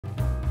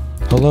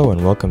Hello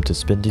and welcome to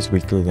Spindy's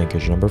weekly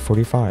linkage number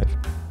 45.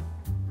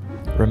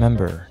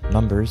 Remember,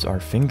 numbers are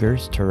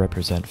fingers to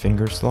represent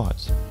finger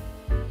slots.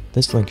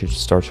 This linkage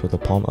starts with a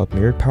palm up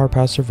mirrored power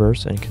pass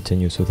reverse and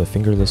continues with a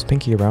fingerless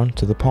pinky around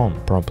to the palm,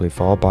 promptly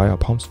followed by a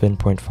palm spin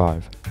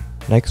 0.5.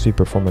 Next we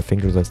perform a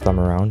fingerless thumb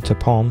around to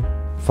palm,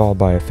 followed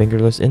by a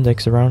fingerless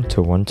index around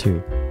to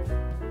 1-2.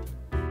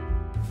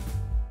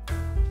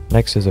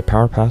 Next is a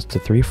power pass to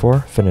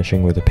 3-4,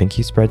 finishing with a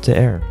pinky spread to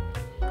air.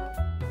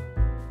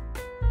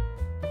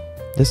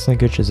 This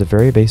linkage is a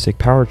very basic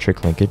power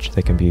trick linkage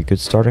that can be a good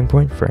starting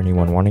point for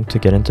anyone wanting to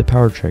get into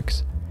power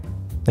tricks.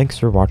 Thanks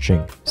for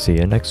watching. See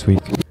you next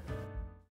week.